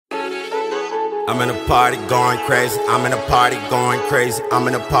I'm in a party going crazy. I'm in a party going crazy. I'm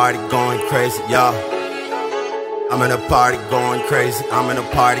in a party going crazy, y'all. I'm in a party going crazy. I'm in a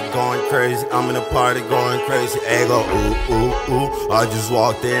party going crazy. I'm in a party going crazy. Hey, go ooh, ooh, ooh. I just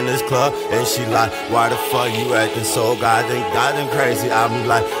walked in this club and she like, why the fuck you acting so goddamn crazy? I'm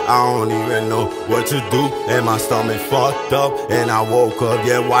like, I don't even know what to do. And my stomach fucked up and I woke up,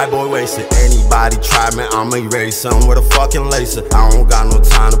 yeah, white boy wasted. Anybody try me, I'ma erase them with a fucking laser. I don't got no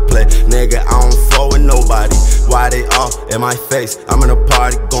time to play, nigga, I don't fuck with nobody. Why they all in my face? I'm in a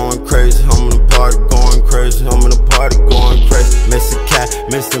party going crazy. I'm in a party going crazy. I'm in a party going crazy. Mr. Cat,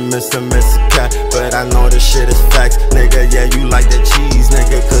 Mr. Cat. But I know this shit is facts, nigga. Yeah, you like that cheese,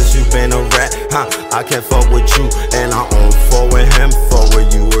 nigga, cause you been a rat, huh? I can't fuck with you, and I don't fuck with him. Fuck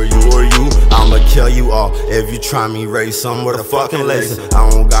with you or you or you. I'ma kill you all if you try me, raise some with a fucking laser. I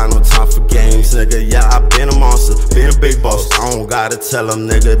don't got no time for games, nigga. Yeah, I been a monster, been a big boss. I don't gotta tell them,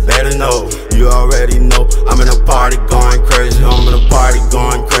 nigga, better know. You already know. I'm in a party going crazy. I'm in a party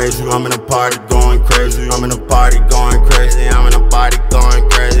going crazy. I'm in a party going crazy. I'm in a party going crazy. I'm in a party going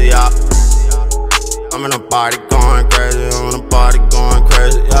crazy, yeah. I'm in a party going crazy. I'm in a party going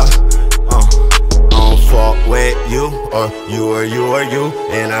crazy, yeah. I don't fuck with you or you or you or you.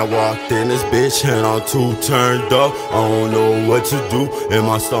 And I walked in this bitch and I'm too turned up. I don't know what to do and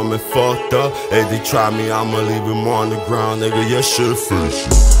my stomach fucked up. If they try me, I'ma leave him on the ground, nigga. Yeah, shit face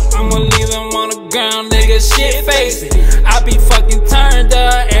you. I'ma leave him on the ground, nigga, shit face it. I be fucking turned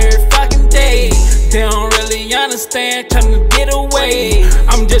up every fucking day. They don't really understand, tryna get away.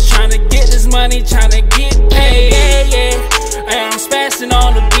 I'm just tryna get this money, tryna get paid, yeah. And I'm spazzing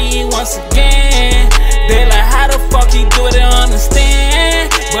on the beat once again. They like, how the fuck he do it, they don't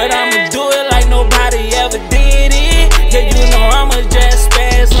understand. But I'ma do it like nobody ever did it. Yeah, you know I'ma just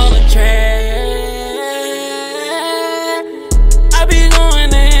spaz on the track. I be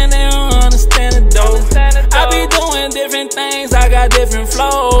going in, they don't understand it though. I be doing different things, I got different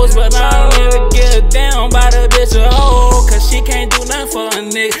flows. But I don't even get down by the bitch a hoe, cause she can't do nothing for a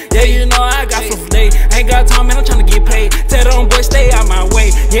nigga. Yeah, you know I got some day. Ain't got time, man, I'm tryna get paid. Tell them boys stay out my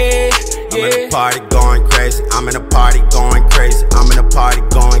way, yeah. I'm in a party going crazy. I'm in a party going crazy. I'm in a party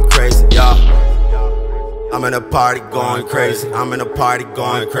going crazy, y'all. I'm in a party going crazy. I'm in a party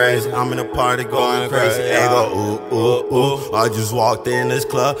going crazy. I'm in a party going crazy. Hey, go ooh, ooh, ooh. I just walked in this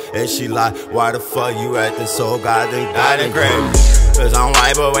club and she like, why the fuck you acting so goddamn crazy? Cause I'm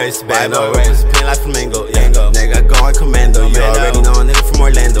white boy wasted, bad boy wasted, pin like flamingo, yeah. Nigga going commando, you already know a nigga from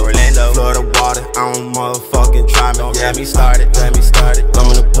Orlando. Florida water, I don't motherfucking try me. Yeah, me started. I'm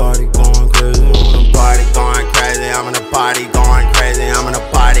in a party going crazy. I'm in a party going crazy. I'm in a party going crazy. I'm in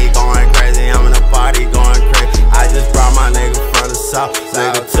a party going crazy. I'm in a party going crazy. I just brought my nigga from the south,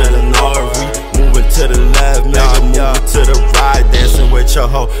 nigga to the north. We moving to the left, nigga moving to the right. Dancing with your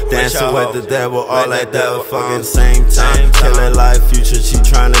hoe, dancing with the devil, all that devil fucking same time. Killing life future, she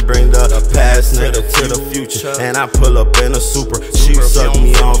tryna bring the past nigga to the future. And I pull up in a super, she suck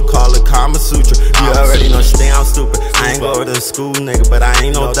me off, call it Kama Sutra. You already know she think I'm stupid. I ain't go to school, nigga, but I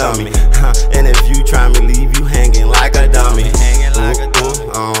ain't no dummy. And if you try me, leave you hanging like a dummy.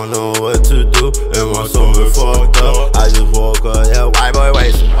 I don't know what to do, and my stomach fucked up. I just woke up, yeah, white boy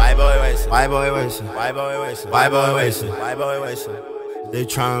wasted, white boy wasted, white boy wasted, white boy wasted, white boy wasted, white boy wasted. They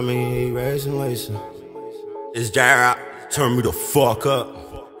trying me, raising wasting. It's J.RAW, turn me the fuck up.